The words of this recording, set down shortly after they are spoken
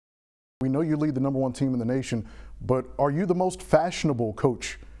We know you lead the #1 team in the nation, but are you the most fashionable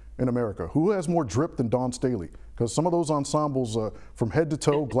coach in America? Who has more drip than Don Staley? Because some of those ensembles, from head to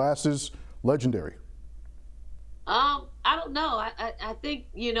toe, glasses, legendary. I don't know. I think,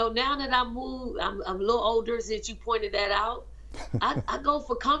 now that I'm a little older since you pointed that out. I go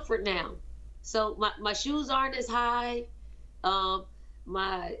for comfort now. So my shoes aren't as high.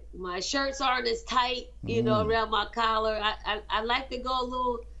 My shirts aren't as tight, around my collar. I like to go a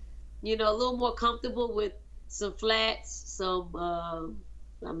little more comfortable with some flats, I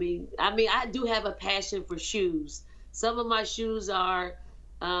do have a passion for shoes. Some of my shoes are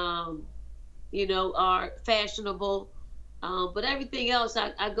fashionable. But everything else,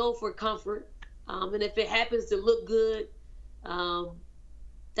 I go for comfort. And if it happens to look good,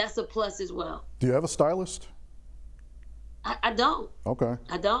 that's a plus as well. Do you have a stylist? I don't. Okay.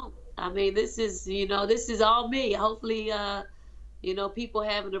 I don't. This is all me. Hopefully, people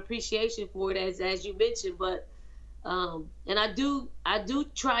have an appreciation for it, as you mentioned. But, and I do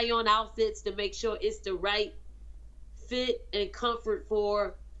try on outfits to make sure it's the right fit and comfort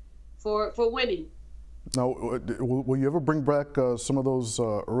for winning. Now, will you ever bring back some of those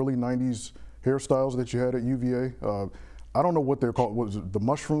early '90s hairstyles that you had at UVA? I don't know what they're called. Was it the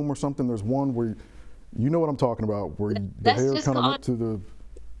mushroom or something? There's one where, you know what I'm talking about, where the hair kind of went to the...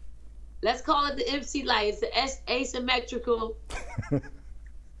 Let's call it the MC Light. It's the asymmetrical.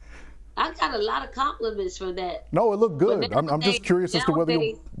 I got a lot of compliments for that. No, it looked good. I'm just curious as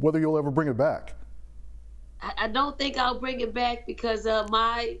to whether you'll ever bring it back. I don't think I'll bring it back because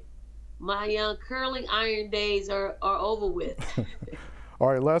my curling iron days are over with. All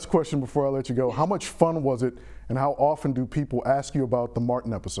right, last question before I let you go. How much fun was it, and how often do people ask you about the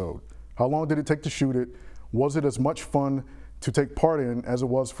Martin episode? How long did it take to shoot it? Was it as much fun to take part in as it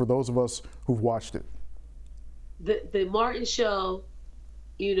was for those of us who've watched it? The Martin show,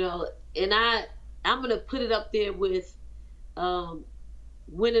 and I'm going to put it up there with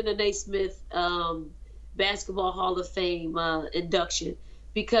winning the Naismith Basketball Hall of Fame induction,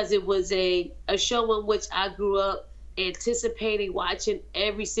 because it was a show in which I grew up anticipating watching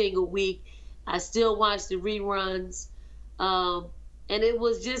every single week. I still watch the reruns. And it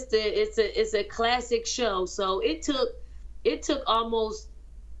was just it's a classic show. So it took almost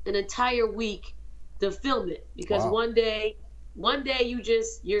an entire week to film it, because wow. one day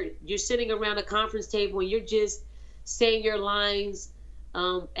you're sitting around a conference table and you're just saying your lines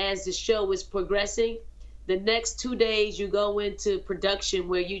as the show is progressing. The next 2 days you go into production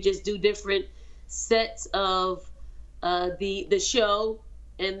where you just do different sets of the show,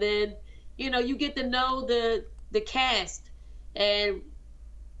 and then you get to know the cast. And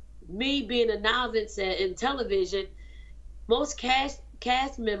me being a novice in television, most cast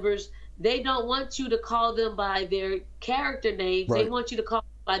members, they don't want you to call them by their character names. Right. They want you to call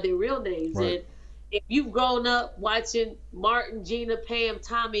them by their real names. Right. And if you've grown up watching Martin, Gina, Pam,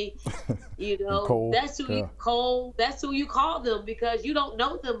 Tommy, Cole, that's who you call them, because you don't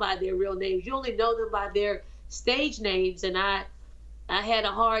know them by their real names. You only know them by their stage names. And I had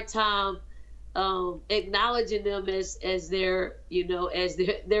a hard time acknowledging them as their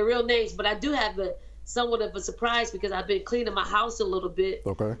real names. But I do have somewhat of a surprise, because I've been cleaning my house a little bit.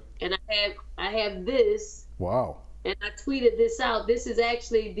 Okay. And I have this. Wow. And I tweeted this out. This is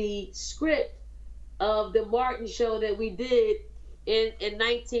actually the script of the Martin show that we did in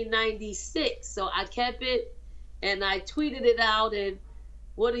 1996. So I kept it and I tweeted it out, and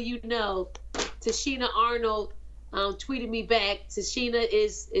what do you know? Tashina Arnold tweeted me back. Tashina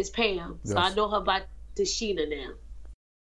is Pam. So yes. I know her by Tashina now.